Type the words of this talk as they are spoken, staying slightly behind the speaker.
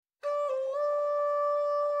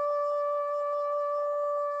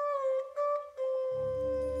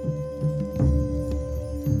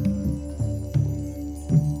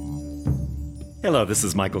Hello, this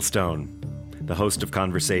is Michael Stone, the host of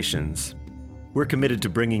Conversations. We're committed to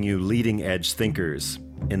bringing you leading-edge thinkers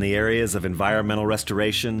in the areas of environmental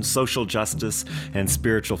restoration, social justice, and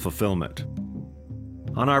spiritual fulfillment.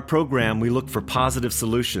 On our program, we look for positive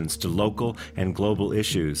solutions to local and global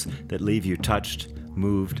issues that leave you touched,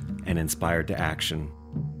 moved, and inspired to action.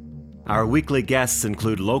 Our weekly guests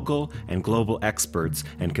include local and global experts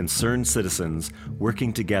and concerned citizens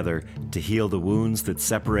working together to heal the wounds that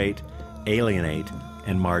separate, alienate,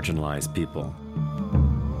 and marginalize people.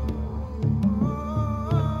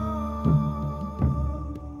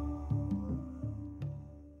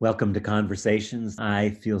 Welcome to Conversations.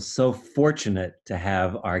 I feel so fortunate to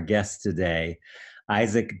have our guest today.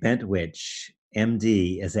 Isaac Bentwich,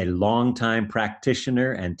 MD, is a longtime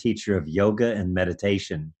practitioner and teacher of yoga and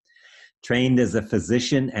meditation. Trained as a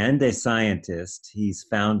physician and a scientist, he's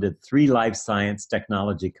founded 3 life science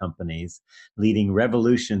technology companies, leading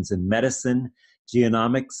revolutions in medicine,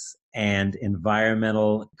 genomics, and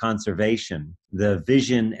environmental conservation. The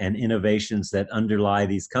vision and innovations that underlie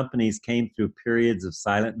these companies came through periods of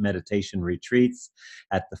silent meditation retreats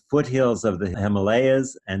at the foothills of the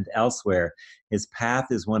Himalayas and elsewhere. His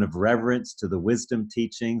path is one of reverence to the wisdom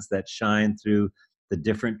teachings that shine through the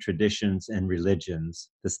different traditions and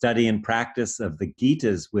religions. The study and practice of the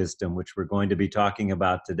Gita's wisdom, which we're going to be talking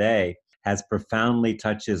about today, has profoundly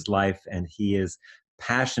touched his life, and he is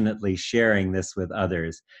passionately sharing this with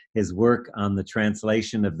others. His work on the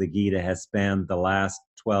translation of the Gita has spanned the last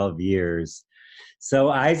 12 years. So,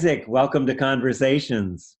 Isaac, welcome to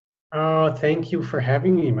Conversations. Oh, thank you for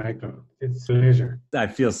having me, Michael. It's a pleasure. I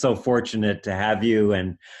feel so fortunate to have you,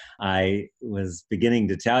 and I was beginning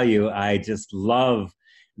to tell you, I just love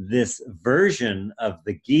this version of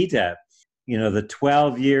the Gita. You know, the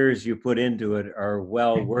 12 years you put into it are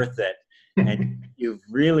well worth it, and you've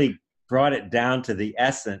really brought it down to the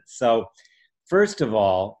essence. So, first of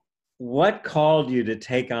all, what called you to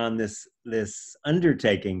take on this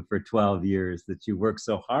undertaking for 12 years that you worked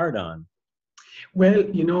so hard on? Well,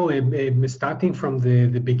 starting from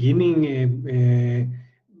the beginning,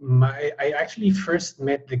 I actually first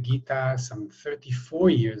met the Gita some 34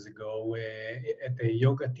 years ago at a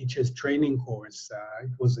yoga teacher's training course. It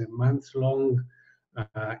was a month-long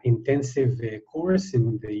intensive course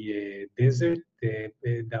in the desert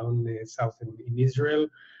down south in Israel.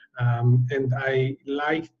 And I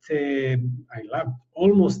loved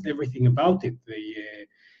almost everything about it, the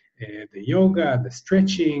yoga, the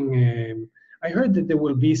stretching. I heard that there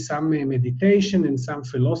will be some meditation and some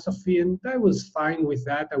philosophy, and I was fine with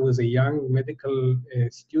that. I was a young medical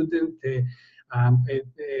student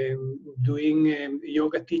doing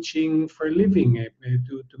yoga teaching for a living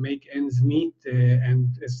to make ends meet,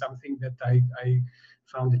 and something that I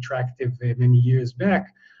found attractive many years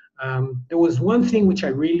back. There was one thing which I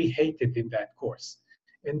really hated in that course,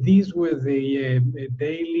 and these were the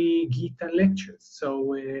daily Gita lectures.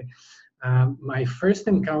 So my first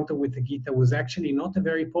encounter with the Gita was actually not a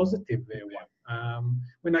very positive one.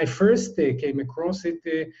 When I first came across it,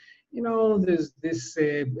 there's this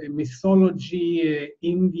mythology,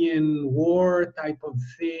 Indian war type of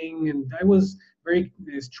thing, and I was very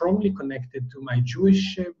strongly connected to my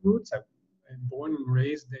Jewish roots. I'm born and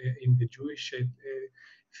raised in the Jewish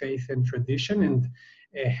faith and tradition, and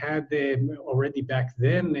had already back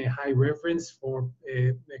then a high reverence for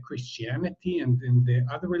Christianity and the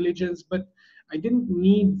other religions, but I didn't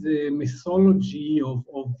need the mythology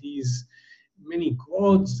of these many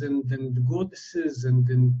gods and goddesses and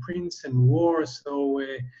prince and war, so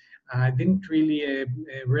didn't really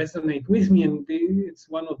resonate with me, and it's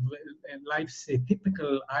one of life's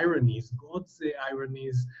typical ironies, God's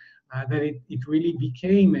ironies, that it really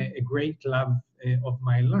became a great love of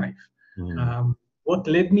my life. Mm. What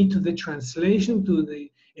led me to the translation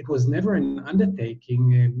it was never an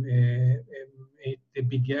undertaking. It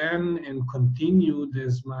began and continued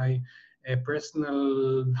as my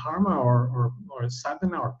personal dharma or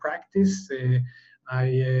sadhana or practice.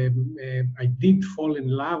 I did fall in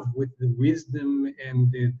love with the wisdom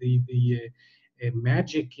and the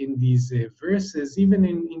magic in these verses, even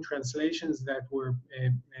in translations that were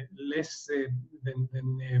less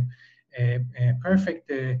than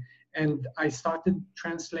perfect. And I started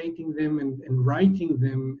translating them and writing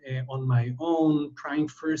them on my own, trying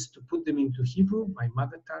first to put them into Hebrew, my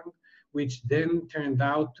mother tongue, which then turned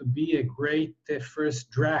out to be a great first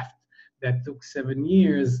draft that took 7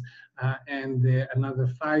 years and another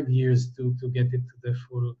 5 years to get it to the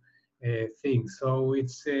full thing. So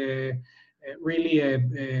it's really a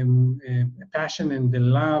passion and a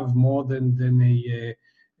love more than a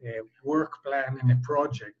work plan and a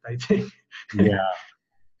project, I think. Yeah.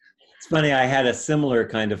 It's funny, I had a similar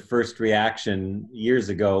kind of first reaction years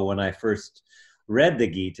ago when I first read the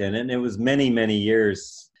Gita, and it was many, many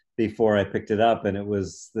years before I picked it up, and it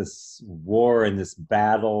was this war and this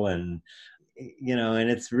battle, and and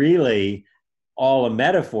it's really all a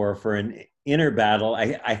metaphor for an inner battle.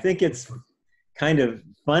 I think it's kind of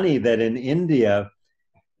funny that in India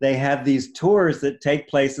they have these tours that take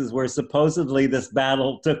places where supposedly this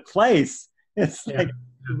battle took place. It's like,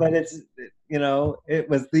 but it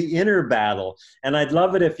was the inner battle. And I'd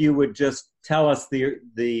love it if you would just tell us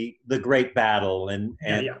the great battle and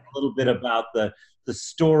a little bit about the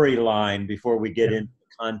storyline before we get into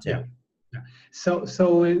the content. So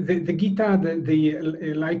the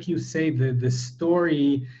Gita, like you say, the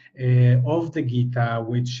story of the Gita,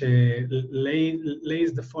 which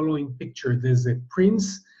lays the following picture. There's a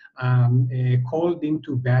prince called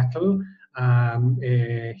into battle.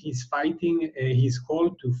 He's fighting. He's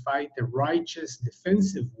called to fight a righteous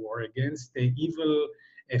defensive war against the evil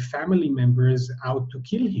family members out to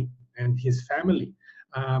kill him and his family.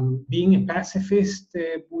 Being a pacifist,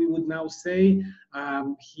 we would now say,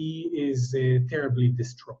 he is terribly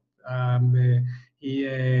distraught.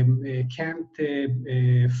 He can't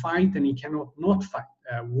fight, and he cannot not fight.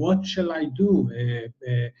 What shall I do?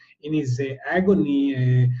 In his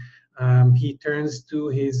agony, he turns to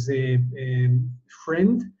his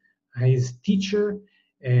friend, his teacher,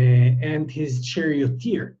 and his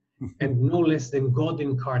charioteer, and no less than God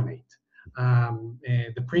incarnate.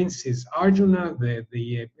 The prince is Arjuna,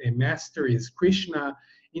 the master is Krishna.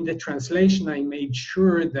 In the translation, I made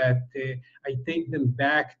sure that I take them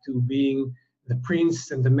back to being the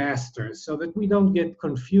prince and the master, so that we don't get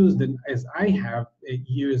confused, and as I have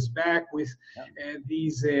years back, with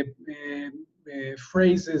these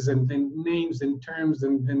phrases and then names and terms,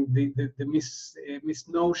 and then the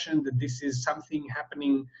misnotion that this is something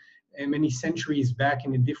happening many centuries back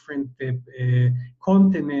in a different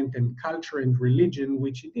continent and culture and religion,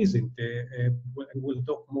 which it isn't. We'll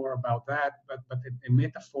talk more about that, but a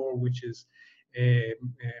metaphor which is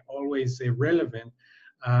always relevant.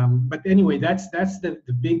 But anyway, that's the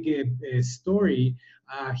big story.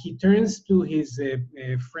 He turns to his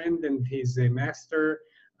friend and his master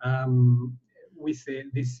with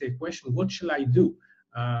this question: what shall I do?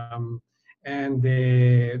 And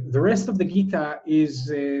the rest of the Gita is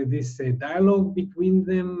this dialogue between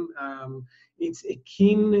them. It's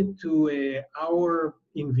akin to our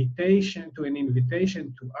invitation, to an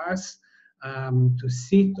invitation to us to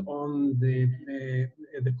sit on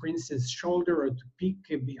the prince's shoulder, or to peek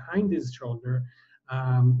behind his shoulder,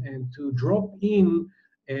 and to drop in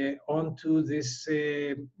onto this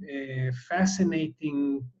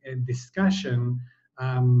fascinating discussion.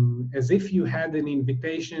 As if you had an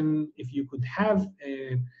invitation, if you could have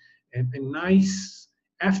a nice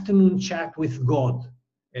afternoon chat with God,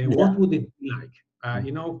 what would it be like?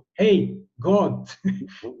 Hey, God,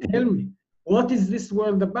 tell me, what is this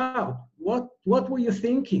world about? What were you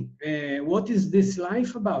thinking? What is this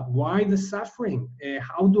life about? Why the suffering?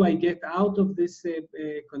 How do I get out of this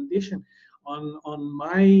condition? On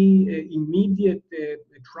my immediate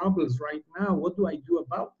troubles right now, what do I do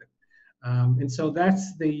about them? And so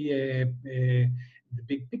that's the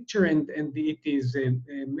big picture, and it is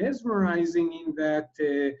mesmerizing in that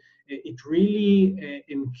it really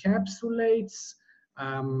encapsulates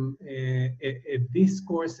a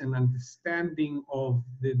discourse and understanding of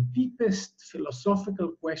the deepest philosophical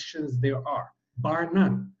questions there are, bar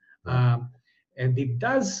none. And it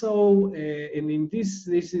does so, and in this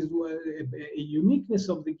is a uniqueness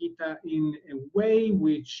of the Gita in a way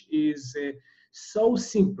which is so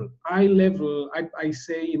simple, high level. I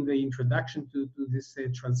say in the introduction to this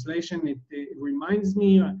translation, it reminds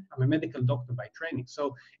me, I'm a medical doctor by training,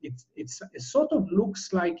 so it sort of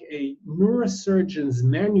looks like a neurosurgeon's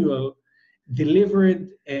manual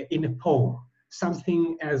delivered in a poem,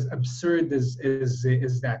 something as absurd as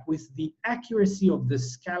that, with the accuracy of the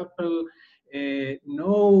scalpel,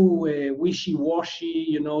 no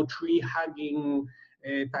wishy-washy, tree-hugging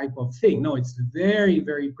type of thing. No, it's very,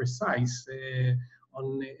 very precise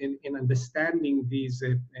in understanding these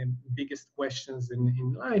biggest questions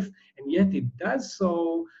in life, and yet it does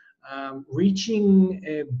so reaching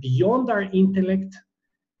beyond our intellect,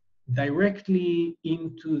 directly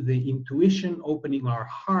into the intuition, opening our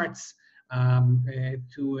hearts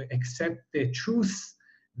to accept the truth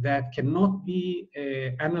that cannot be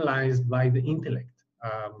analyzed by the intellect.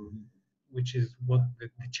 Which is what the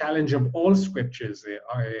challenge of all scriptures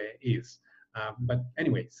is. But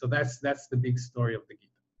anyway, so that's the big story of the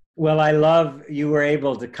Gita. Well, I love you were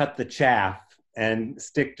able to cut the chaff and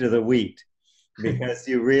stick to the wheat, because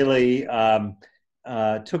you really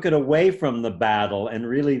took it away from the battle and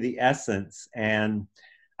really the essence. And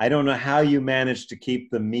I don't know how you managed to keep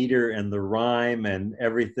the meter and the rhyme and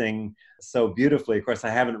everything so beautifully. Of course, I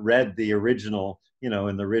haven't read the original, in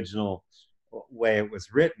the original way it was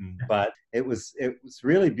written, but it was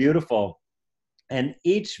really beautiful. And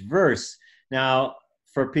each verse, now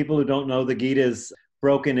for people who don't know, the Gita is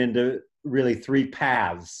broken into really three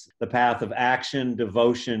paths: the path of action,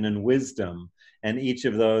 devotion, and wisdom. And each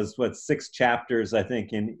of those, 6 chapters, I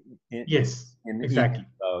think, Yes, in exactly. each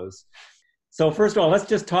of those. So first of all, let's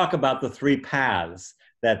just talk about the 3 paths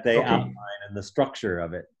that they outline and the structure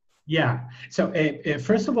of it. Yeah. So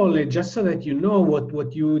first of all, just so that you know,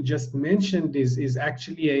 what you just mentioned is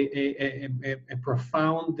actually a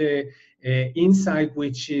profound insight,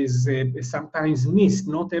 which is sometimes missed.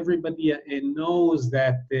 Not everybody knows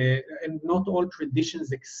that, and not all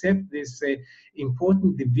traditions accept this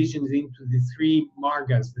important divisions into the 3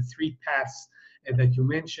 margas, the 3 paths that you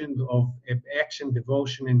mentioned of action,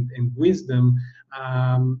 devotion, and wisdom.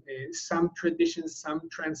 Some traditions, some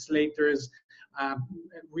translators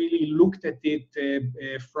really looked at it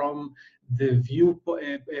from the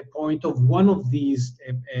viewpoint of one of these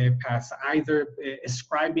paths, either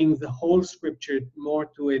ascribing the whole scripture more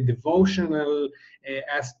to a devotional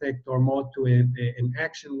aspect or more to an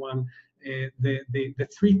action one. The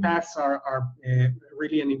 3 paths are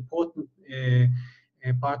really an important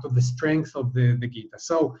part of the strength of the Gita.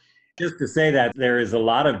 So, just to say that there is a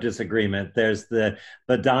lot of disagreement. There's the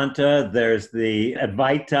Vedanta, there's the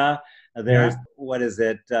Advaita, there's, what is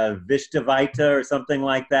it, Vishtavaita or something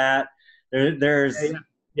like that. There's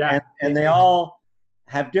and they all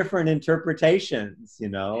have different interpretations,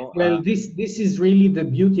 Well, this is really the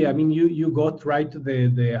beauty. I mean, you got right to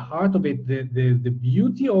the heart of it. The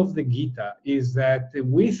beauty of the Gita is that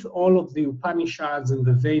with all of the Upanishads and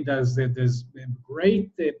the Vedas, there's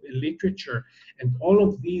great literature and all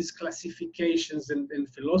of these classifications and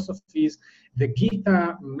philosophies. The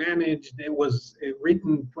Gita managed, it was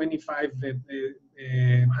written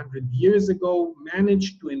 2,500 years ago,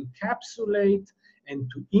 managed to encapsulate and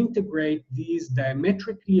to integrate these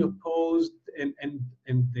diametrically opposed and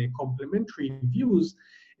the complementary views,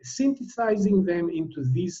 synthesizing them into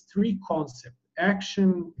these 3 concepts: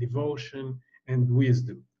 action, devotion, and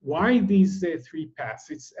wisdom. Why these 3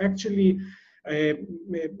 paths? It's actually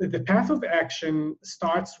the path of action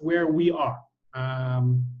starts where we are.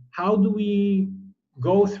 How do we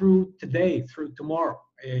go through today, through tomorrow?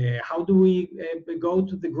 How do we go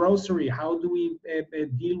to the grocery? How do we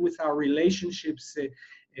deal with our relationships?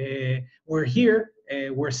 We're here,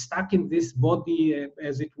 we're stuck in this body,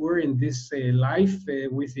 as it were, in this life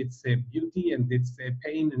with its beauty and its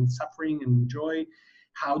pain and suffering and joy.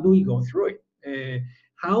 How do we go through it?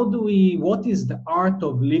 What is the art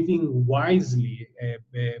of living wisely,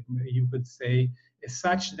 you could say,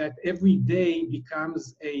 such that every day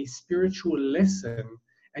becomes a spiritual lesson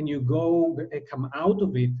and you come out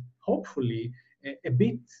of it, hopefully, a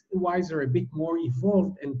bit wiser, a bit more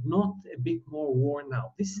evolved, and not a bit more worn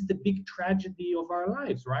out. This is the big tragedy of our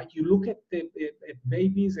lives, right? You look at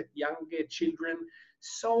babies, at young children,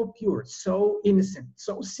 so pure, so innocent,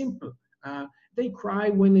 so simple. They cry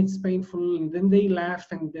when it's painful, and then they laugh,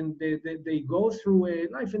 and then they go through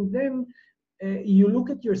life. And then you look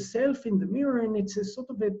at yourself in the mirror, and it's a sort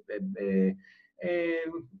of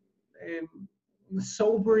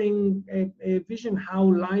sobering vision how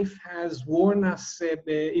life has worn us,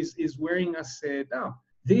 is wearing us down.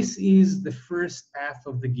 This is the first path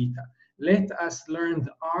of the Gita. Let us learn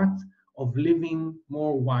the art of living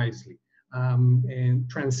more wisely, and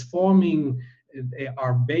transforming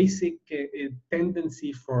our basic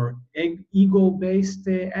tendency for ego-based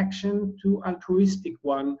action to altruistic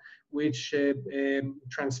one, which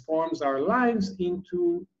transforms our lives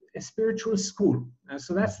into a spiritual school.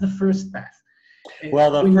 So that's the first path.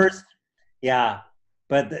 Well,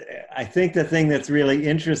 but I think the thing that's really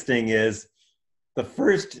interesting is the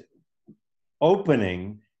first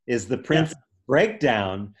opening is the Prince's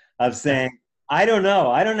breakdown of saying, I don't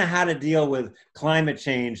know how to deal with climate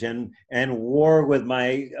change and war with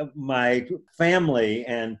my family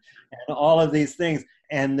and all of these things.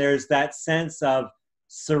 And there's that sense of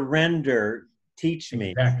surrender. Teach me.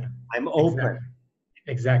 Exactly. I'm open.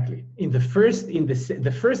 Exactly. In the first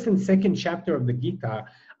and second chapter of the Gita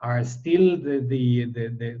are still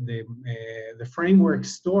the framework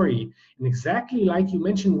story, and exactly like you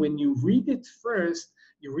mentioned, when you read it first,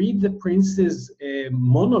 you read the Prince's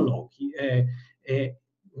monologue.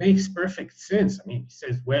 makes perfect sense. I mean, he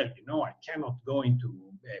says, well, I cannot go into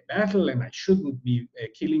battle, and I shouldn't be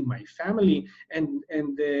killing my family. And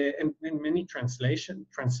many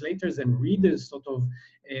translators and readers sort of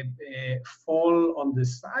fall on the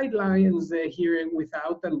sidelines here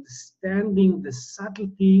without understanding the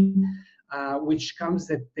subtlety which comes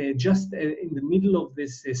at just in the middle of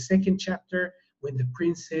this second chapter, when the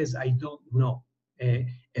prince says, I don't know. A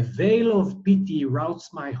veil of pity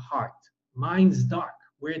routs my heart. Mine's dark.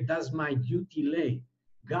 Where does my duty lay?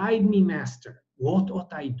 Guide me, master. What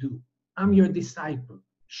ought I do? I'm your disciple.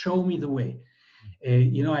 Show me the way.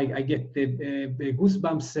 I get the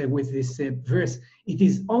goosebumps with this verse. It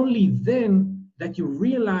is only then that you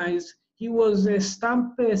realize he was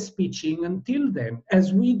stump speeching until then,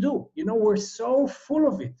 as we do. We're so full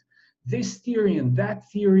of it. This theory and that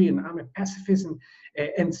theory, and I'm a pacifist.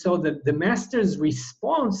 And so the master's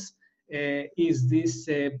response is this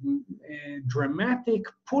dramatic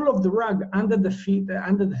pull of the rug under the feet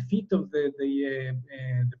of the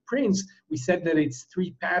prince. We said that it's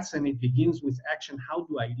three paths, and it begins with action. How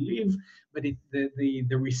do I live? But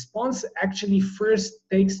the response actually first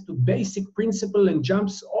takes to basic principle and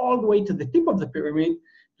jumps all the way to the tip of the pyramid,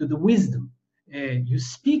 to the wisdom. You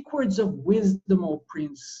speak words of wisdom, O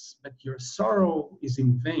prince, but your sorrow is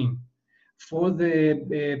in vain. For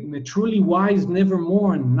the truly wise never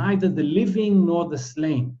mourn, neither the living nor the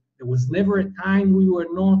slain. There was never a time we were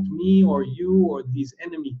not, me or you or these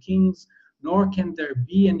enemy kings, nor can there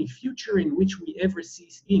be any future in which we ever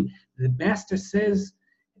cease being. The master says,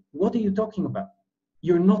 what are you talking about?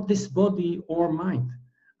 You're not this body or mind.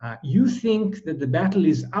 You think that the battle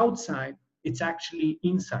is outside, it's actually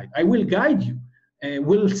inside. I will guide you.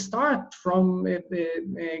 We'll start from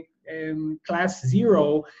class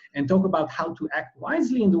 0 and talk about how to act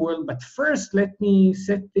wisely in the world. But first, let me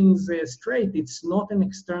set things straight. It's not an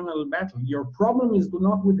external battle. Your problem is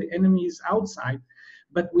not with the enemies outside,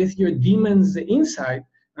 but with your demons inside.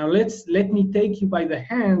 Now let me take you by the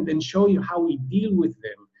hand and show you how we deal with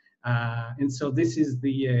them. And so this is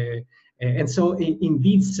the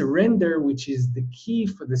indeed surrender, which is the key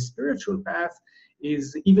for the spiritual path,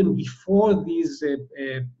 is even before these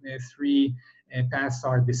three paths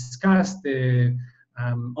are discussed.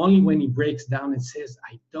 Only when he breaks down and says,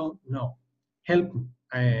 I don't know, help me,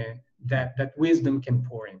 that wisdom can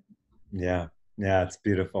pour in. Yeah, it's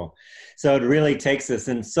beautiful. So it really takes us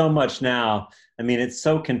in so much now. I mean, it's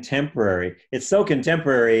so contemporary. It's so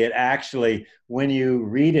contemporary, it actually, when you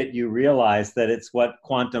read it, you realize that it's what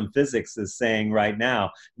quantum physics is saying right now.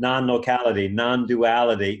 Non-locality,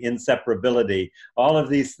 non-duality, inseparability. All of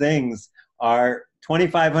these things are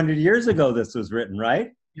 2,500 years ago this was written,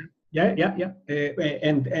 right? Yeah.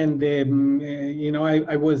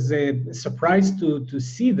 I was surprised to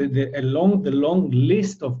see the long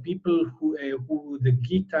list of people who the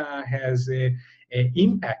Gita has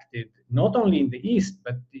impacted, not only in the East,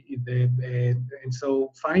 but and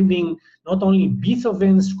so finding not only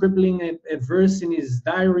Beethoven scribbling a verse in his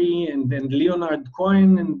diary, and then Leonard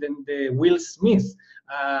Cohen, and then Will Smith,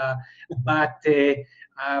 but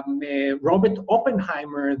Robert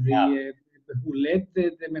Oppenheimer, who led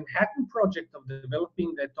the Manhattan Project of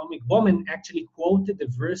developing the atomic bomb, and actually quoted a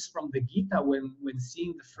verse from the Gita when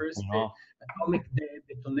seeing the first atomic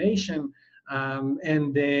detonation,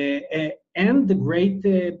 and the great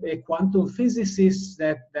quantum physicists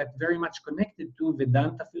that very much connected to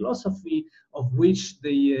Vedanta philosophy, of which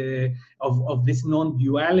of this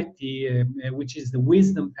non-duality, which is the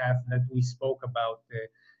wisdom path that we spoke about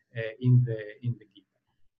in the Gita.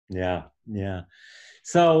 Yeah.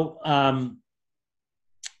 So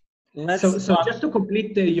So just to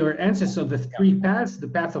complete your answer, so the three paths, the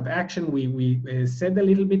path of action we said a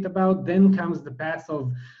little bit about, then comes the path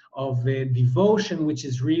of devotion, which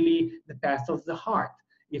is really the path of the heart.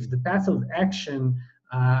 If the path of action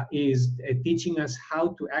is teaching us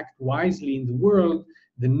how to act wisely in the world,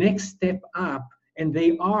 the next step up, and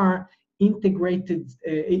they are integrative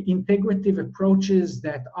approaches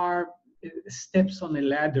that are steps on a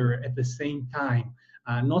ladder at the same time.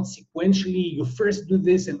 Not sequentially, you first do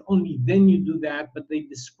this and only then you do that, but they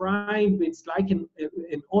describe, it's like an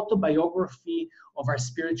autobiography of our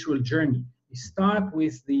spiritual journey. We start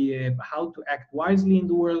with the how to act wisely in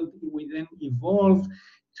the world. We then evolve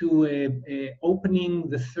to opening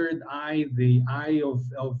the third eye, the eye of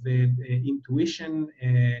intuition,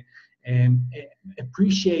 and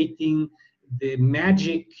appreciating the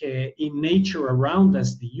magic in nature around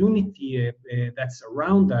us, the unity that's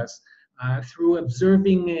around us. through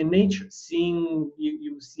observing nature, seeing,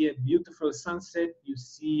 you see a beautiful sunset, you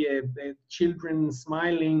see children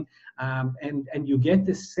smiling, and you get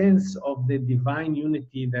the sense of the divine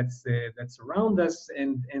unity that's around us,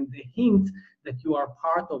 and the hint that you are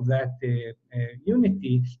part of that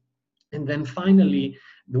unity. And then finally,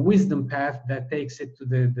 the wisdom path that takes it to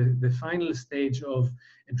the final stage of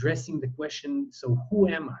addressing the question, so who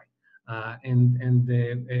am I? And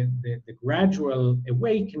the gradual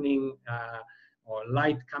awakening or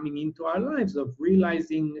light coming into our lives of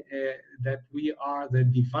realizing that we are the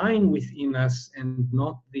divine within us and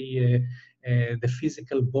not the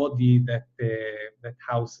physical body that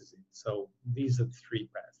houses it. So these are the three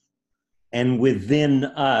paths. And within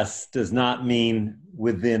us does not mean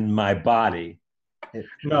within my body.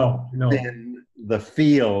 No. Within the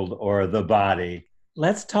field or the body.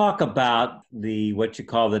 Let's talk about what you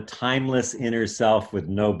call the timeless inner self with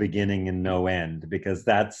no beginning and no end, because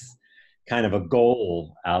that's kind of a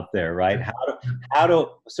goal out there, right?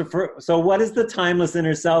 So what is the timeless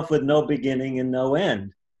inner self with no beginning and no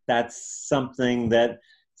end? That's something that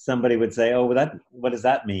somebody would say, oh, what does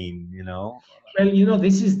that mean? Well,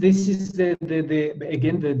 this is the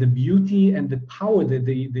again the beauty and the power,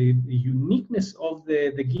 the uniqueness of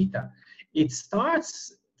the Gita. It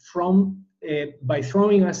starts from by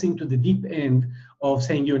throwing us into the deep end of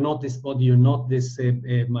saying you're not this body, you're not this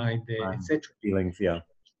mind, etc. Feelings, yeah.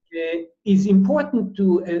 Is important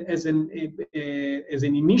to as an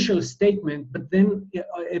initial statement, but then,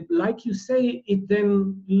 like you say, it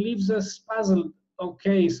then leaves us puzzled.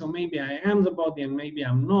 Okay, so maybe I am the body and maybe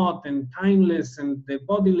I'm not, and timeless and the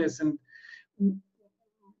bodiless, and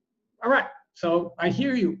all right. So I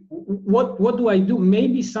hear you. What do I do?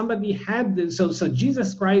 Maybe somebody had this. So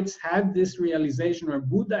Jesus Christ had this realization, or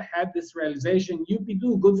Buddha had this realization.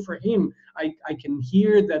 Yuppie-doo, good for him. I can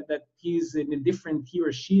hear that he's in a different, he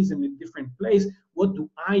or she's in a different place. What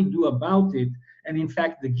do I do about it? And in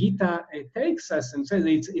fact, the Gita takes us and says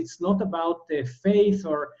it's not about faith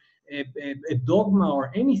or a dogma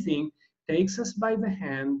or anything. Takes us by the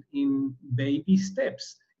hand in baby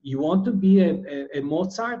steps. You want to be a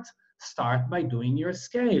Mozart? Start by doing your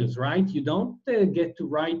scales, right? You don't get to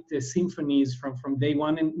write symphonies from day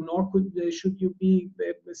one, and nor should you be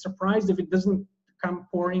surprised if it doesn't come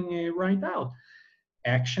pouring right out.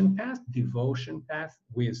 Action path, devotion path,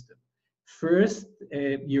 wisdom. First,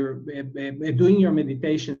 you're doing your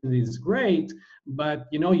meditation is great, but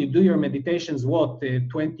you do your meditations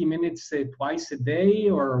 20 minutes twice a day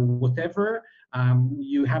or whatever.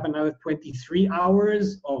 You have another 23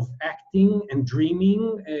 hours of acting and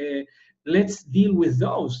dreaming. Let's deal with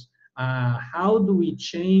those. How do we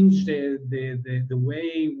change the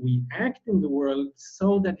way we act in the world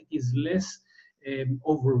so that it is less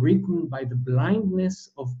overwritten by the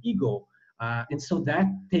blindness of ego? And so that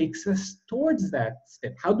takes us towards that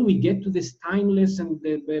step. How do we get to this timeless and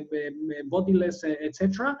bodiless,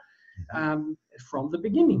 etc.? From the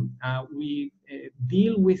beginning, we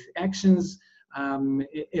deal with actions.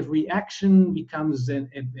 Every action becomes a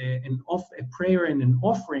prayer and an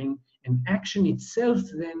offering, and action itself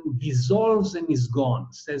then dissolves and is gone.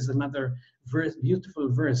 Says another verse,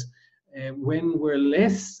 beautiful verse. When we're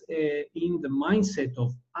less in the mindset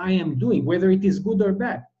of I am doing, whether it is good or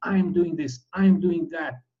bad, I am doing this, I am doing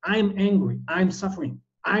that, I'm angry, I'm suffering,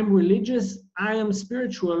 I'm religious, I am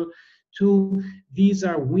spiritual, to these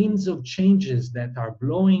are winds of changes that are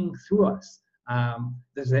blowing through us.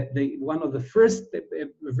 There's one of the first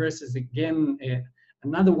verses, again,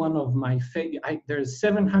 another one of my favorite. There's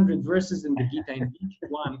 700 verses in the Gita, and each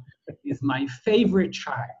one is my favorite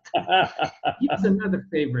child. Here's another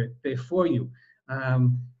favorite for you.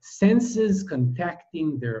 Senses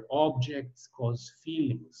contacting their objects cause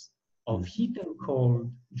feelings of heat and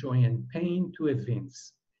cold, joy and pain to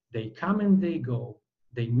evince. They come and they go.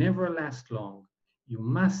 They never last long. You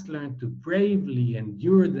must learn to bravely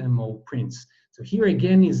endure them, O Prince. So here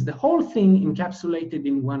again is the whole thing encapsulated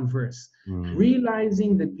in one verse.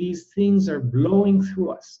 Realizing that these things are blowing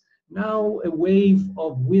through us. Now a wave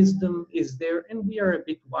of wisdom is there, and we are a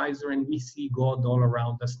bit wiser, and we see God all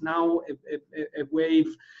around us. Now a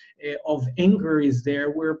wave of anger is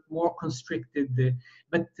there. We're more constricted,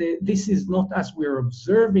 but this is not us. We're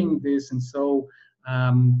observing this, and so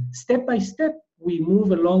step by step, we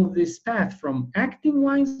move along this path from acting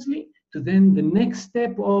wisely to then the next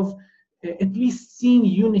step of at least seeing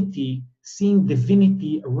unity, seeing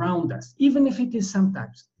divinity around us, even if it is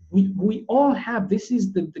sometimes. We all have, this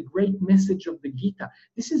is the great message of the Gita.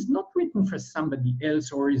 This is not written for somebody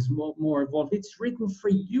else or is more evolved. It's written for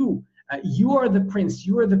you You are the prince,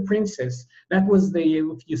 you are the princess. That was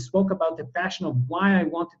if you spoke about the passion of why I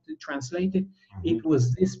wanted to translate it, it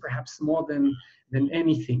was this perhaps more than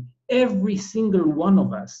anything. Every single one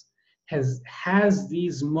of us has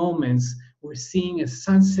these moments. We're seeing a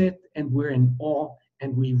sunset and we're in awe,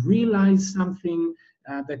 and we realize something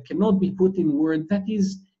that cannot be put in words, that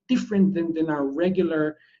is different than our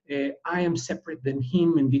regular I am separate than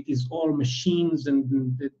him, and it is all machines,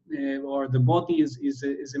 and or the body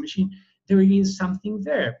is a machine. There is something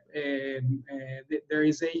there. There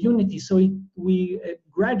is a unity. So we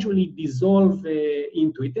gradually dissolve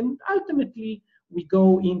into it, and ultimately we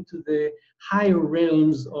go into the higher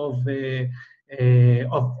realms of the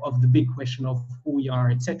big question of who we are,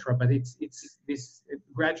 etc. But it's this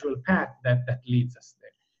gradual path that leads us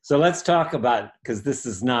there. So let's talk about, because this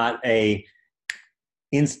is not a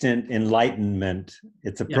instant enlightenment,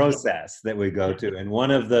 it's a process that we go to. And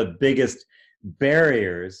one of the biggest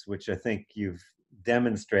barriers, which I think you've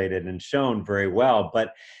demonstrated and shown very well,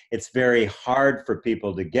 but it's very hard for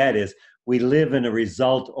people to get, is we live in a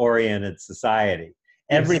result-oriented society.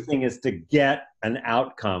 Everything is to get an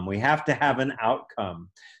outcome. We have to have an outcome.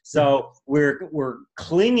 So we're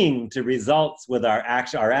clinging to results with our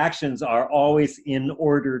action. Our actions are always in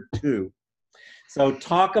order to. So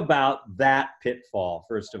talk about that pitfall,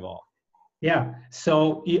 first of all. Yeah.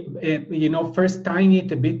 So, first tying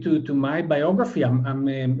it a bit to my biography, I'm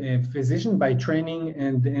a physician by training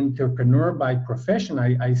and entrepreneur by profession.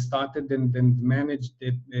 I started and managed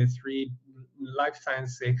 3 life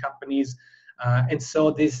science companies. And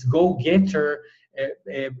so this go-getter,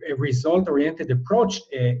 a result-oriented approach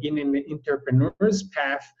in an entrepreneur's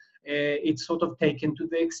path, it's sort of taken to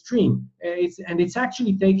the extreme. It's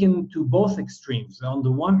actually taken to both extremes. On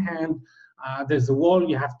the one hand, there's a wall,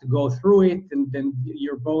 you have to go through it, and then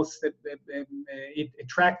you're both, it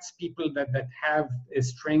attracts people that have a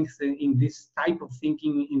strength in this type of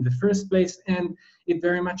thinking in the first place, and it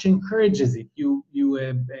very much encourages it. You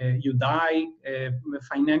die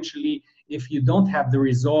financially if you don't have the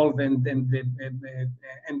resolve, and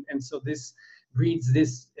so this breeds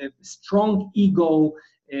this strong ego,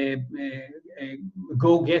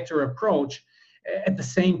 go-getter approach. At the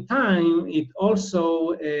same time, it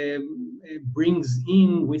also brings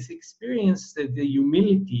in with experience the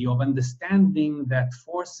humility of understanding that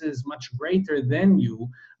forces much greater than you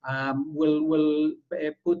will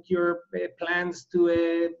put your plans to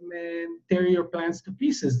tear your plans to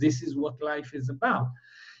pieces. This is what life is about.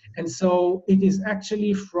 And so it is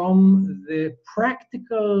actually from the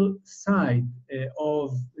practical side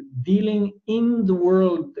of dealing in the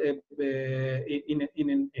world in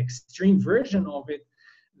an extreme version of it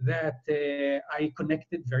that I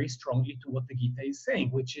connected very strongly to what the Gita is saying,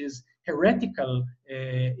 which is heretical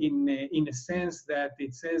in a sense that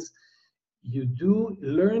it says, you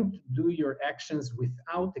learn to do your actions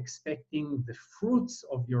without expecting the fruits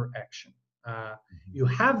of your action. You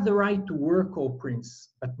have the right to work, O prince,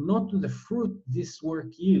 but not to the fruit this work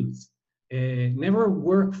yields. Never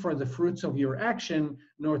work for the fruits of your action,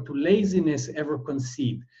 nor to laziness ever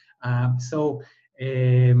concede.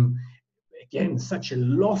 Again, such a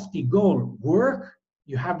lofty goal. Work,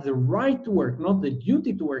 you have the right to work, not the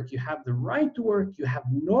duty to work. You have the right to work. You have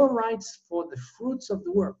no rights for the fruits of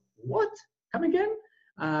the work. What? Come again?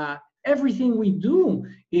 Everything we do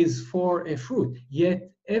is for a fruit. Yet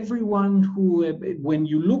everyone who, when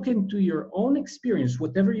you look into your own experience,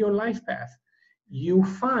 whatever your life path, you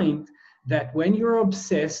find that when you're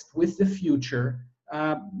obsessed with the future,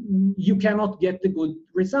 you cannot get the good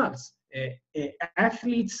results.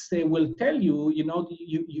 Athletes will tell you,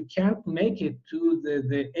 you can't make it to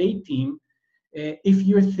the A team if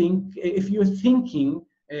you're thinking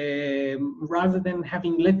rather than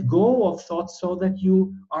having let go of thoughts, so that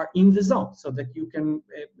you are in the zone, so that you can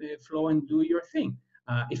flow and do your thing.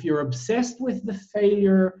 If you're obsessed with the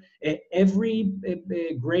failure, every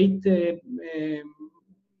great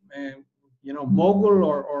mogul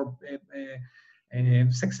or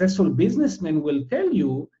successful businessman will tell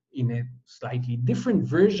you in a slightly different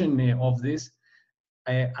version of this,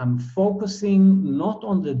 I'm focusing not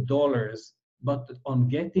on the dollars, but on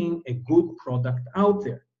getting a good product out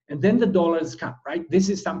there. And then the dollars come, right? This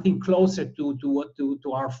is something closer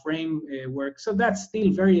to our framework. So that's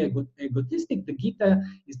still very egotistic. The Gita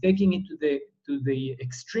is taking it to the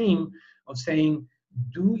extreme of saying,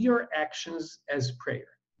 do your actions as prayer.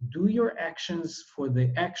 Do your actions for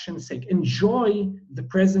the action's sake. Enjoy the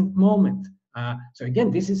present moment. So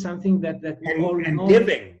again, this is something that we all know.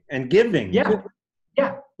 Giving.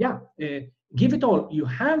 Yeah. Give it all. You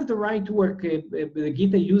have the right to work. The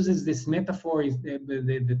Gita uses this metaphor.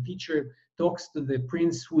 The teacher talks to the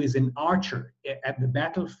prince who is an archer at the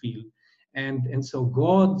battlefield, And so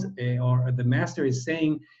God or the master is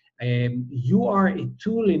saying, you are a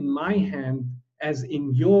tool in my hand as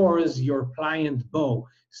in yours your pliant bow.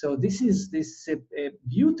 So this is this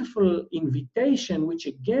beautiful invitation, which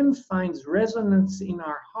again finds resonance in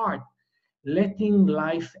our heart, letting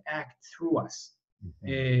life act through us.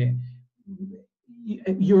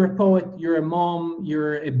 You're a poet, you're a mom,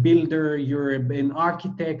 you're a builder, you're an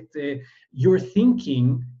architect. You're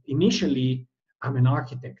thinking initially, I'm an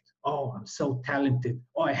architect. Oh, I'm so talented.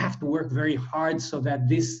 Oh, I have to work very hard so that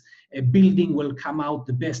this building will come out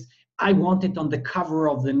the best. I want it on the cover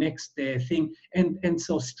of the next thing. And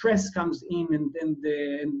so stress comes in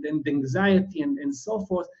and anxiety and so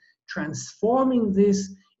forth, transforming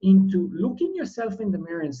this into looking yourself in the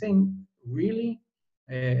mirror and saying, really?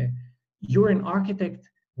 You're an architect.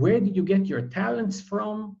 Where did you get your talents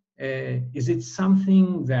from? Is it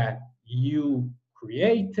something that you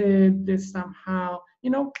created somehow? You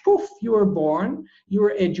know, poof, you were born, you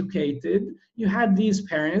were educated, you had these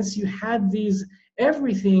parents, you had these,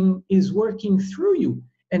 everything is working through you.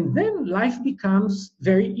 And then life becomes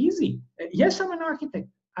very easy. Yes, I'm an architect.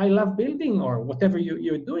 I love building or whatever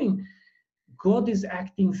you're doing. God is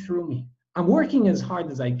acting through me. I'm working as hard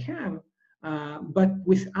as I can, but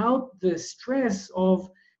without the stress of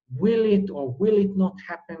will it or will it not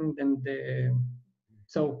happen. And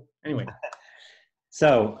so anyway.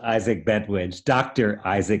 So Isaac Bentwich, Dr.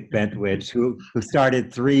 Isaac Bentwich, who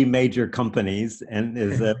started 3 major companies and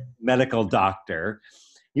is a medical doctor.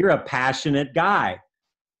 You're a passionate guy,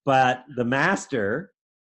 but the master,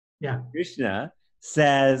 Krishna,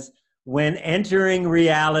 says, when entering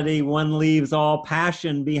reality, one leaves all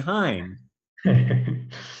passion behind.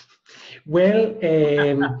 Well,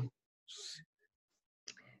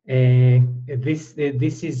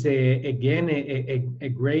 this is again a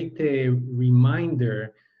great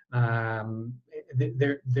reminder.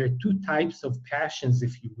 There are 2 types of passions,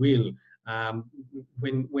 if you will.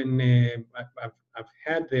 When I've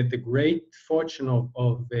had the great fortune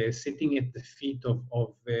of sitting at the feet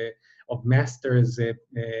of masters,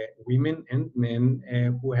 women and men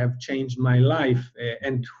who have changed my life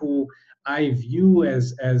and who I view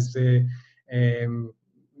as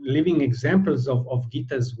living examples of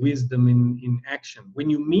Gita's wisdom in action. When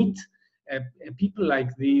you meet people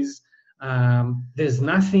like these, there's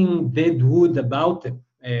nothing dead wood about them.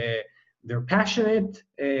 They're passionate,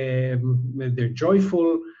 they're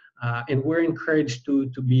joyful, and we're encouraged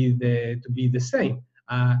to be the same.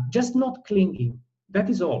 Just not clinging. That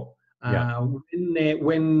is all.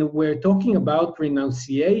 When we're talking about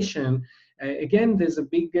renunciation, again, there's a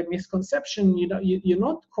big misconception. You're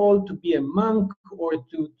not called to be a monk or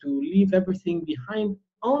to leave everything behind.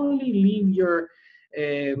 Only leave your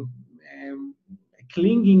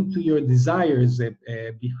clinging to your desires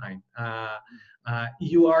behind.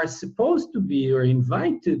 You are supposed to be or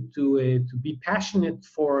invited to be passionate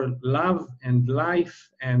for love and life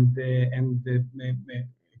and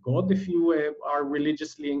God, if you are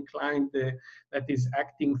religiously inclined, that is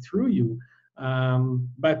acting through you.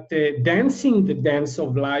 But dancing the dance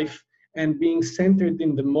of life and being centered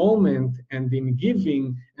in the moment and in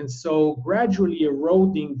giving, and so gradually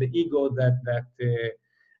eroding the ego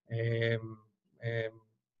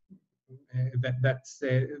that's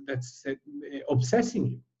obsessing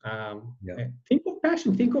you. Think of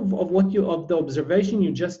passion. Think of the observation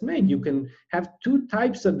you just made. You can have 2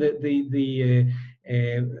 types of the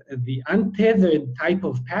untethered type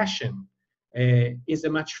of passion. Is a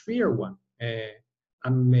much freer one.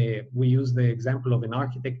 We use the example of an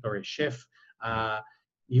architect or a chef.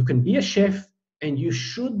 You can be a chef and you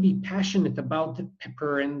should be passionate about the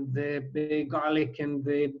pepper and the garlic and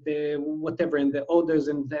the whatever and the odors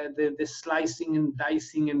and the slicing and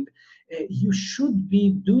dicing, and you should be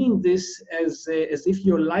doing this as if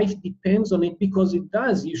your life depends on it, because it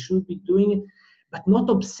does. You should be doing it, but not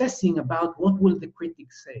obsessing about what will the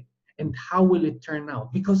critics say and how will it turn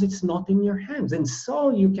out, because it's not in your hands. And so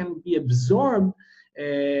you can be absorbed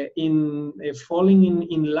in falling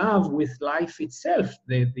in love with life itself.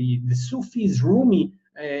 The Sufis, Rumi,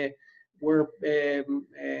 were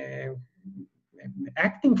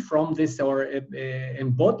acting from this or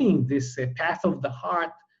embodying this path of the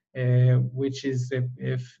heart, which is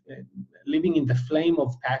living in the flame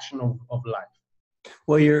of passion of life.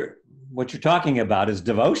 Well, what you're talking about is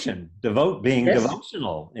devotion, being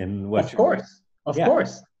devotional in what of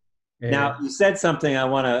course. Now, you said something I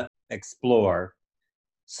want to explore.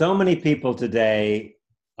 So many people today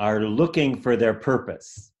are looking for their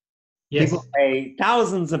purpose. Yes. People pay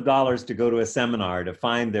thousands of dollars to go to a seminar to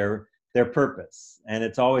find their purpose. And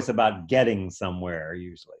it's always about getting somewhere,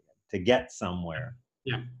 usually, to get somewhere.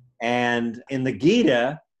 Yeah. And in the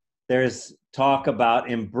Gita, there's talk about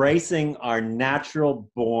embracing our natural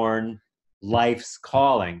born life's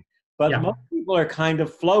calling. But Yeah. most people are kind of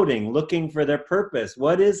floating, looking for their purpose.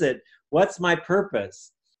 What is it? What's my purpose?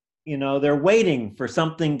 You know, they're waiting for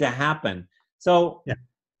something to happen. So Yeah.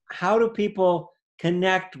 how do people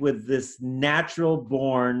connect with this natural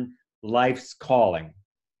born life's calling?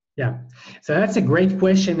 Yeah, so that's a great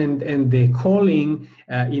question, and the calling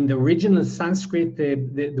in the original Sanskrit,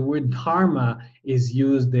 the word dharma is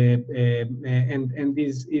used, and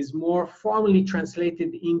is more formally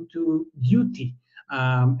translated into duty.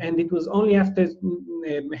 And it was only after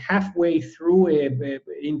halfway through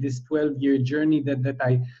in this 12-year journey that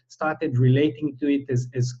I started relating to it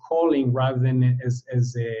as calling rather than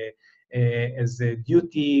as a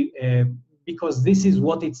duty, because this is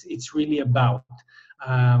what it's really about.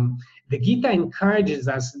 The Gita encourages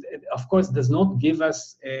us, of course, does not give us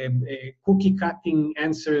cookie cutting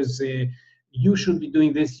answers. You should be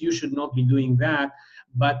doing this, you should not be doing that.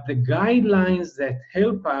 But the guidelines that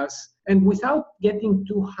help us, and without getting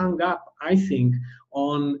too hung up, I think,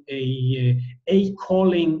 on a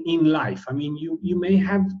calling in life. I mean, you may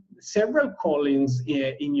have several callings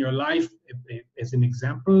in your life. As an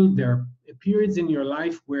example, there are periods in your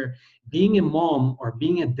life where being a mom or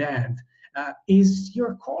being a dad is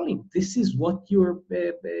your calling. This is what you're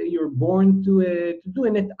born to do.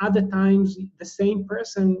 And at other times, the same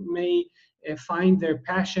person may find their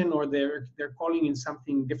passion or their calling in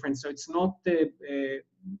something different. So it's not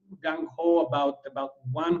gung ho about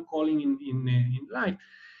one calling in life.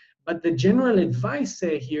 But the general advice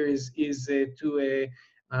here is to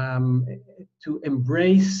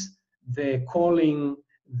embrace the calling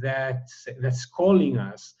that's calling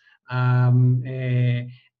us.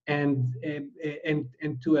 And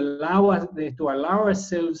to allow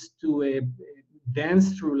ourselves to dance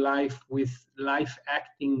through life with life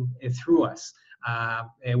acting through us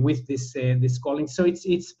with this calling. So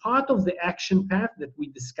it's part of the action path that we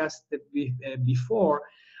discussed before,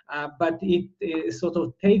 but it sort of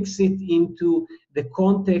takes it into the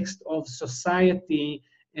context of society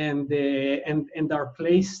and our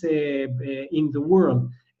place in the world.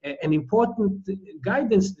 An important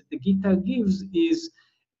guidance that the Gita gives is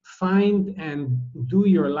find and do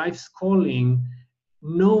your life's calling,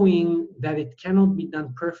 knowing that it cannot be done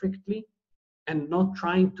perfectly and not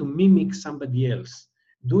trying to mimic somebody else.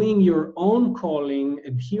 Doing your own calling,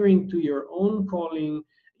 adhering to your own calling,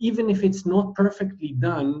 even if it's not perfectly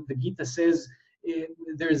done. The Gita says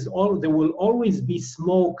there will always be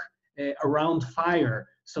smoke around fire,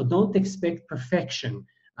 so don't expect perfection.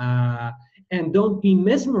 And don't be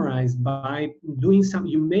mesmerized by doing some.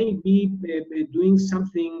 You may be doing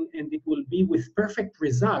something and it will be with perfect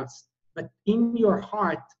results, but in your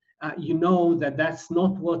heart, you know that that's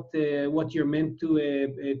not what you're meant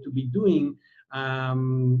to be doing.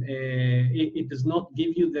 It does not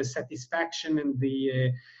give you the satisfaction and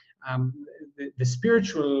the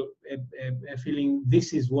spiritual feeling.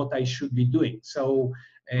 This is what I should be doing. So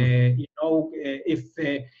if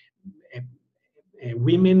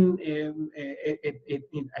women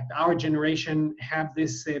at our generation have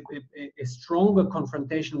this a stronger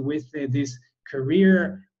confrontation with this career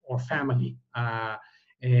or family,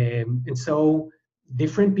 and so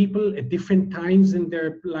different people at different times in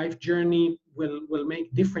their life journey will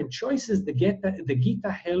make different choices. The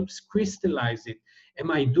Gita helps crystallize it. Am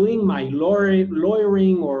I doing my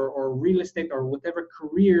lawyering or real estate or whatever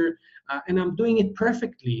career, and I'm doing it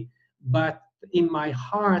perfectly, but in my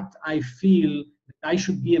heart I feel I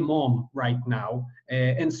should be a mom right now,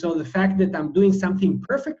 and so the fact that I'm doing something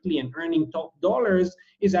perfectly and earning top dollars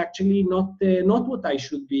is actually not what I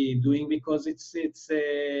should be doing, because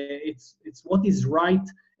it's what is right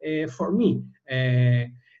for me.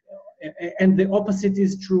 And the opposite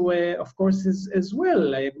is true, of course, as well.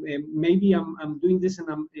 Maybe I'm doing this and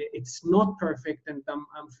it's not perfect, and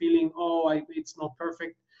I'm feeling it's not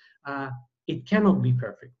perfect. It cannot be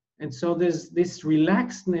perfect. And so there's this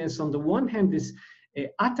relaxedness on the one hand, this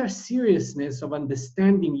utter seriousness of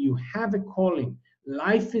understanding you have a calling.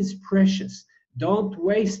 Life is precious. Don't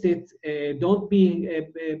waste it. Don't be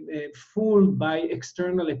fooled by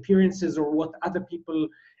external appearances or what other people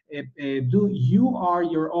do. You are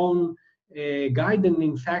your own guide. And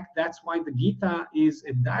in fact, that's why the Gita is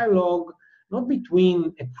a dialogue, not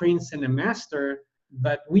between a prince and a master,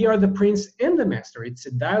 but we are the prince and the master. It's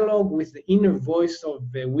a dialogue with the inner voice of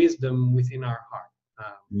wisdom within our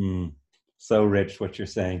heart. So rich what you're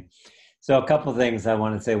saying. So a couple of things I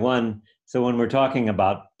want to say. One, so when we're talking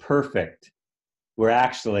about perfect, we're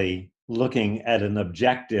actually looking at an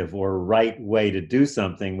objective or right way to do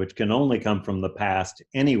something, which can only come from the past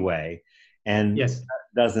anyway. and Yes.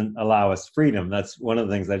 doesn't allow us freedom. That's one of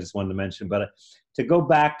the things I just wanted to mention. But to go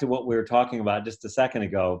back to what we were talking about just a second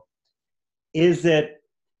ago, is it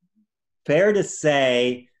fair to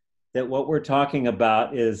say that what we're talking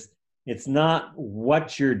about is it's not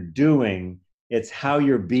what you're doing, it's how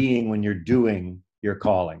you're being when you're doing your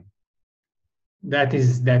calling? That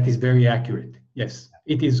is very accurate. Yes,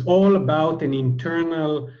 it is all about an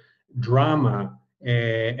internal drama,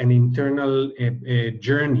 an internal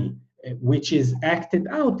journey, which is acted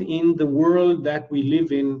out in the world that we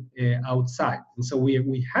live in outside. And so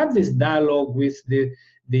we have this dialogue with the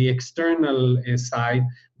external side,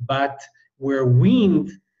 but we're weaned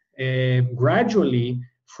gradually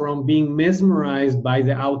from being mesmerized by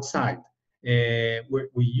the outside.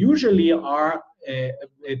 We usually are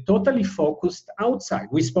totally focused outside.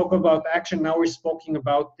 We spoke about action, now we're speaking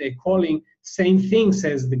about calling, same thing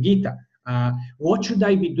says the Gita. What should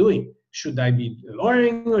I be doing? Should I be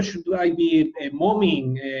lawyering or should I be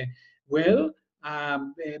momming?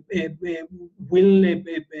 I'm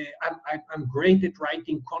great at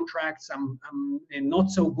writing contracts. I'm not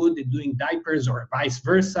so good at doing diapers, or vice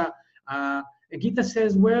versa. Gita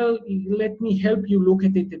says, well, let me help you look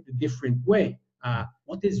at it in a different way.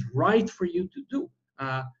 What is right for you to do?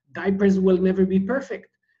 Diapers will never be perfect,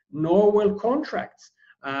 nor will contracts.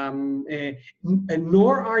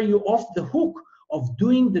 Nor are you off the hook of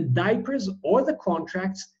doing the diapers or the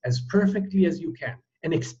contracts as perfectly as you can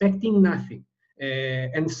and expecting nothing.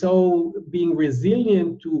 And so being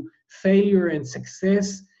resilient to failure and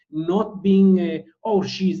success, not being,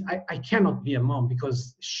 I cannot be a mom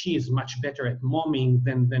because she is much better at momming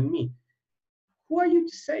than me. Who are you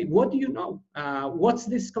to say? What do you know? What's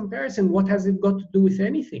this comparison? What has it got to do with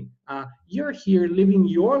anything? You're here living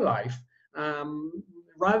your life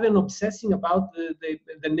rather than obsessing about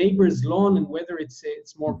the neighbor's lawn and whether it's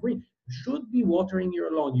more green. You should be watering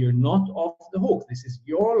your lawn. You're not off the hook. This is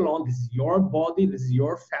your lawn. This is your body. This is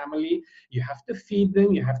your family. You have to feed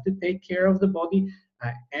them. You have to take care of the body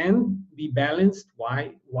and be balanced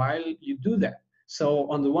while you do that. So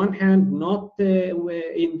on the one hand, not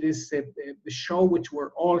in this show which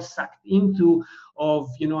we're all sucked into of,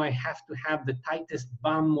 I have to have the tightest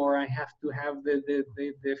bum or I have to have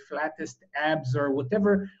the flattest abs or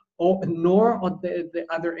whatever, nor on the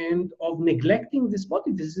other end of neglecting this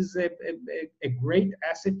body. This is a great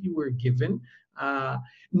asset you were given,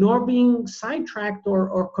 nor being sidetracked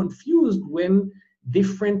or confused when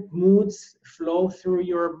different moods flow through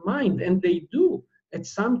your mind, and they do. At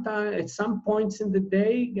some points in the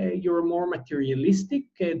day, you're more materialistic.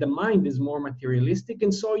 The mind is more materialistic,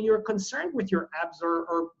 and so you're concerned with your abs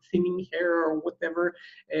or thinning hair or whatever,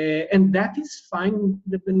 and that is fine.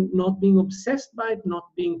 Not being obsessed by it,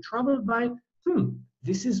 not being troubled by it.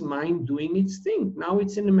 This is mind doing its thing. Now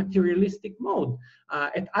it's in a materialistic mode.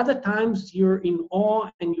 At other times, you're in awe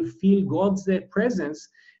and you feel God's presence,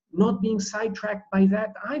 not being sidetracked by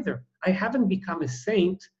that either. I haven't become a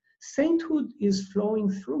saint. Sainthood is flowing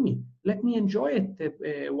through me. Let me enjoy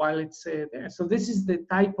it while it's there. So this is the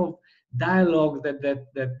type of dialogue that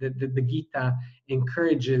the Gita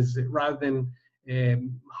encourages, rather than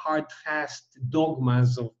hard, fast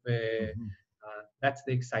dogmas of. That's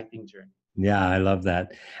the exciting journey. Yeah, I love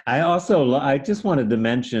that. I just wanted to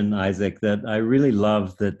mention, Isaac, that I really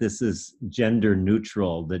love that this is gender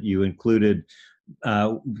neutral, that you included,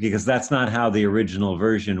 because that's not how the original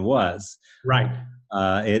version was. Right.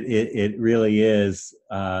 It really is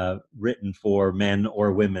written for men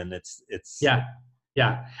or women. It's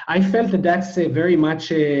yeah. I felt that that's very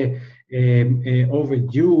much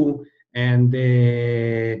overdue, and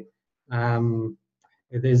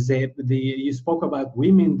you spoke about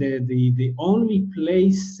women. The only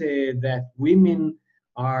place that women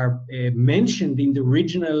are mentioned in the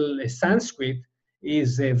original Sanskrit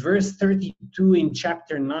is verse 32 in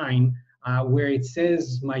chapter 9. Where it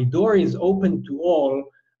says, my door is open to all,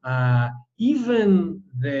 even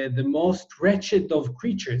the most wretched of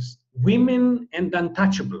creatures, women and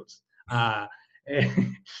untouchables.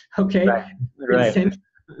 Okay, right.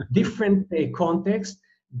 Different context.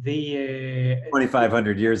 The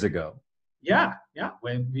 2,500 years ago. Yeah.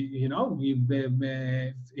 Well,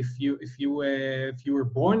 if you were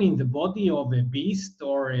born in the body of a beast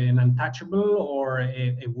or an untouchable or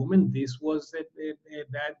a woman, this was a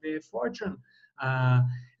bad fortune.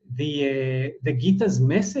 The Gita's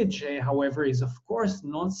message, however, is of course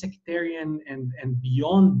non-sectarian and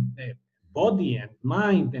beyond body and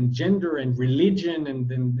mind and gender and religion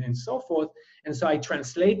and so forth. And so I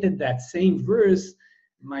translated that same verse.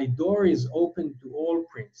 My door is open to all,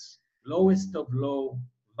 Prince, lowest of low,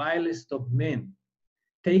 vilest of men.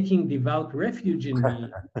 taking devout refuge in me,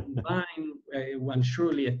 combine, one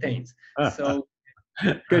surely attains. So,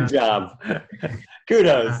 good job.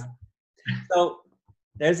 Kudos. uh, So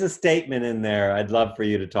there's a statement in there I'd love for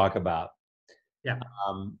you to talk about. yeah,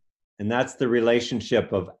 And that's the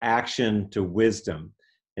relationship of action to wisdom.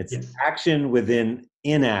 It's yes, action within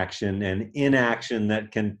inaction, and inaction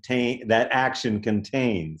that action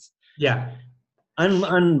contains. yeah.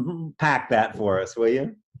 Unpack that for us, will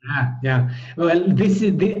you? Yeah, yeah. Well, this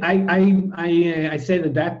is I say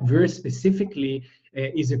that verse specifically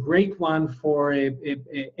is a great one for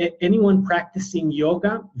anyone practicing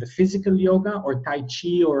yoga, the physical yoga, or Tai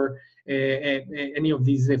Chi, or any of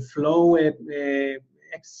these flow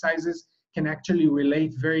exercises can actually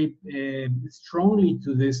relate very strongly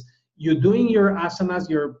to this. You're doing your asanas,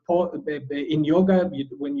 in yoga.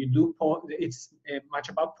 When you do, it's much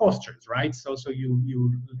about postures, right? So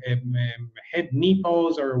you head knee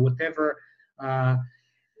pose or whatever.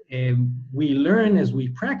 We learn as we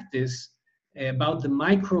practice about the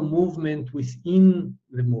micro movement within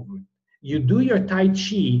the movement. You do your Tai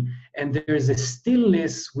Chi, and there's a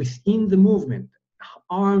stillness within the movement.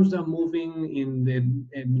 Arms are moving in the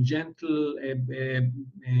gentle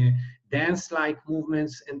dance-like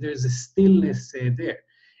movements, and there's a stillness there.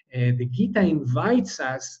 The Gita invites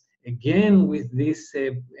us, again, with this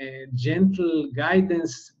gentle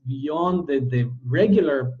guidance beyond the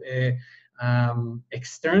regular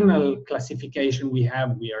external classification we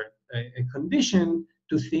have. We are conditioned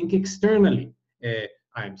to think externally.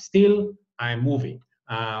 I'm still, I'm moving.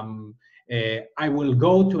 I will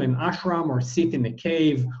go to an ashram or sit in a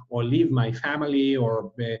cave or leave my family,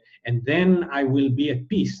 and then I will be at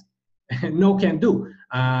peace. No can do.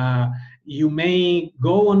 You may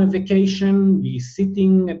go on a vacation, be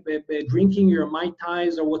sitting, drinking your Mai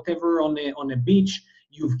Tais or whatever on a beach.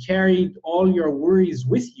 You've carried all your worries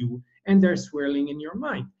with you, and they're swirling in your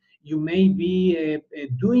mind. You may be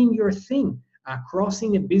doing your thing,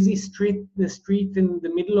 crossing a busy street in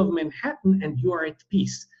the middle of Manhattan, and you are at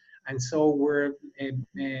peace. And so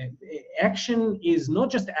action is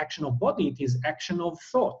not just action of body, it is action of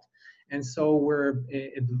thought. And so we're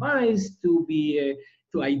advised to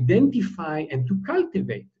identify and to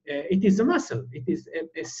cultivate. It is a muscle. It is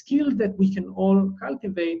a skill that we can all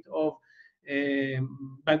cultivate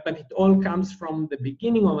but it all comes from the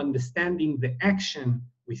beginning of understanding the action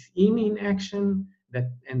within inaction,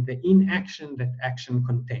 and the inaction that action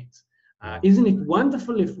contains. Isn't it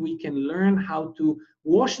wonderful if we can learn how to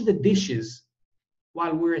wash the dishes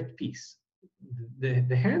while we're at peace?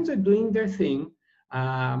 The hands are doing their thing.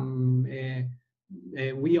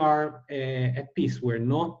 We are at peace. We're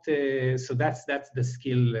not. So that's the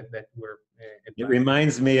skill that we're. It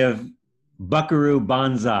reminds me of Buckaroo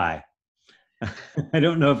Banzai. I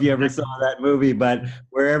don't know if you ever saw that movie, but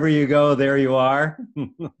wherever you go, there you are.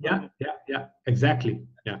 Yeah, exactly.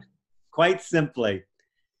 Yeah. Quite simply.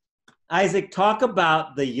 Isaac, talk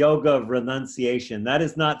about the yoga of renunciation. That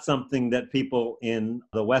is not something that people in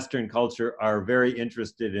the Western culture are very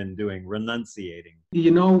interested in doing, renunciating.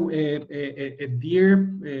 You know, a dear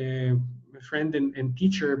friend and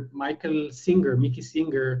teacher, Mickey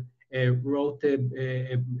Singer, wrote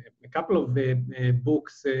a couple of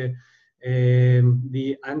books,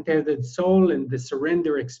 The Untethered Soul and The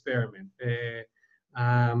Surrender Experiment.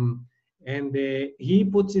 And he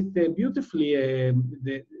puts it beautifully.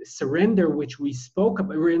 The surrender, which we spoke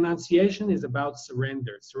about, renunciation is about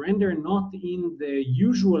surrender. Surrender not in the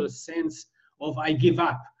usual sense of I give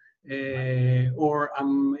up, or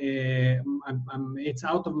it's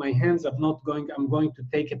out of my hands. I'm going to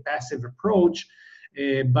take a passive approach,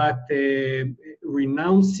 but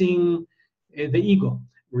renouncing the ego.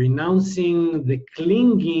 Renouncing the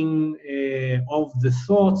clinging of the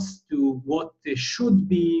thoughts to what they should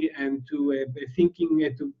be, and to thinking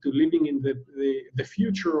to living in the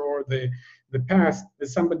future or the past.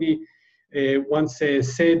 As somebody once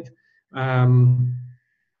said,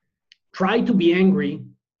 try to be angry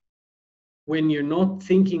when you're not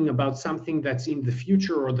thinking about something that's in the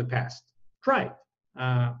future or the past. Try it.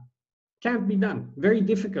 Can't be done. Very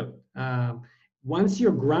difficult. Once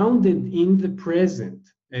you're grounded in the present,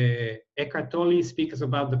 Eckhart Tolle speaks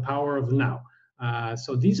about the power of now.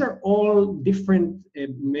 So these are all different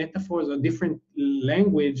metaphors or different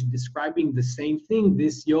language describing the same thing,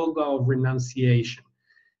 this yoga of renunciation.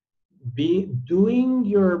 Be doing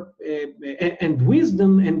your, and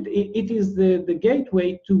wisdom, and it is the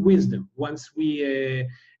gateway to wisdom. Once we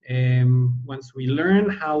learn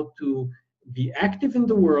how to be active in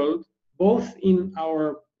the world, both in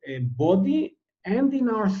our body and in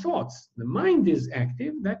our thoughts. The mind is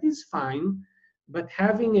active, that is fine, but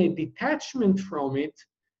having a detachment from it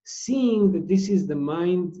seeing that this is the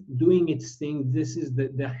mind doing its thing, this is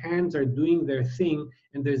the hands are doing their thing,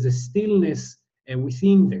 and there's a stillness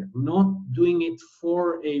within there, not doing it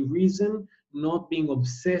for a reason, not being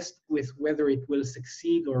obsessed with whether it will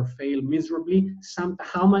succeed or fail miserably.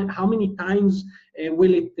 How many times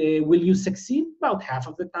will you succeed? About half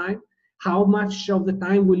of the time. How much of the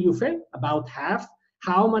time will you fail? About half.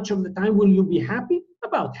 How much of the time will you be happy?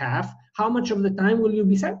 About half. How much of the time will you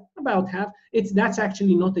be sad? About half. That's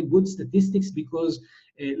actually not a good statistics, because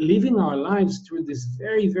living our lives through this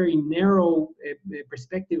very, very narrow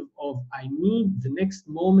perspective of I need the next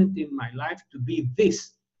moment in my life to be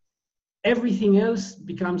this. Everything else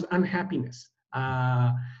becomes unhappiness,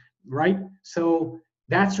 right? So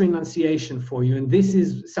that's renunciation for you, and this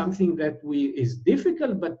is something that is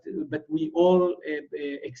difficult, but we all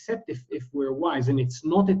accept if we're wise. And it's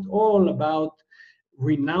not at all about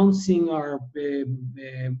renouncing our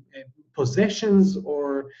possessions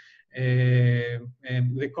or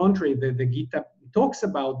the contrary. The Gita talks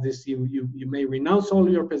about this. You may renounce all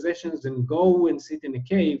your possessions and go and sit in a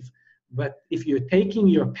cave. But if you're taking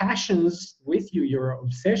your passions with you, your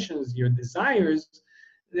obsessions, your desires,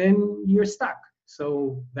 then you're stuck.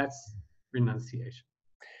 So that's renunciation.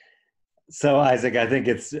 So, Isaac, I think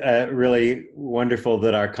it's really wonderful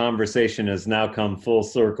that our conversation has now come full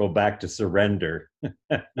circle back to surrender.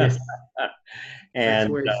 Yes. And that's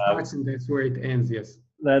where it starts and that's where it ends, yes.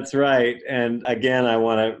 That's right. And again, I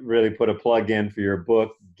want to really put a plug in for your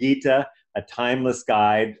book, Gita, A Timeless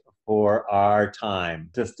Guide for Our Time.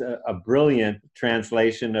 Just a brilliant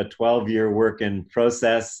translation, a 12-year work in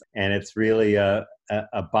process, and it's really a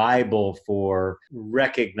Bible for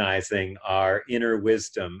recognizing our inner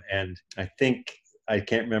wisdom. And I think, I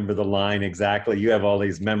can't remember the line exactly, you have all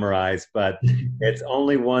these memorized, but it's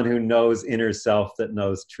only one who knows inner self that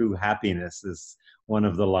knows true happiness is one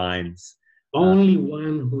of the lines. Only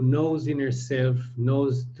one who knows inner self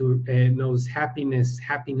knows happiness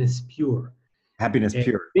pure. Happiness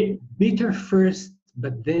pure. Bitter first,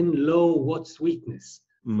 but then lo, what sweetness.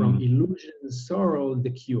 From illusion, sorrow, the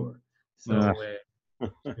cure. So,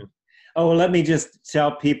 oh, well, let me just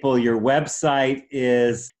tell people your website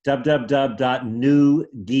is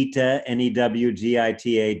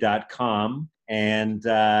www.newgita.com, and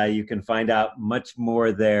you can find out much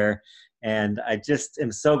more there. And I just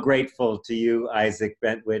am so grateful to you, Isaac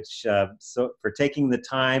Bentwich, for taking the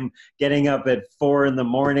time, getting up at 4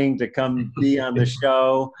 a.m. to come be on the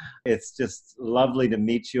show. It's just lovely to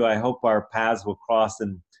meet you. I hope our paths will cross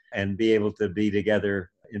and be able to be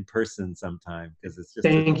together in person sometime, because it's just.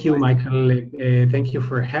 Thank you, Michael. Thank you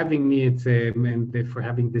for having me. And for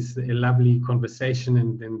having this lovely conversation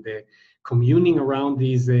and communing around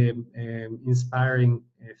these inspiring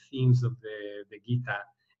themes of the Gita.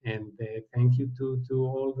 And thank you to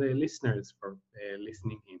all the listeners for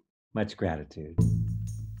listening in. Much gratitude.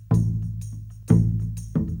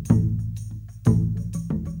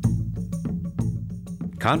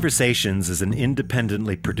 Conversations is an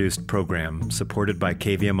independently produced program supported by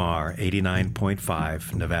KVMR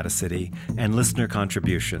 89.5 Nevada City and listener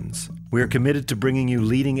contributions. We are committed to bringing you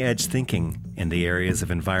leading-edge thinking in the areas of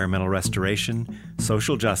environmental restoration,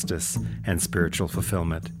 social justice, and spiritual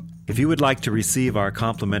fulfillment. If you would like to receive our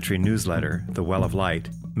complimentary newsletter, The Well of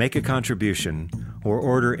Light, make a contribution, or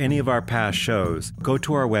order any of our past shows, go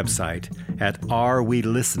to our website at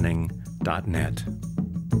arewelistening.net.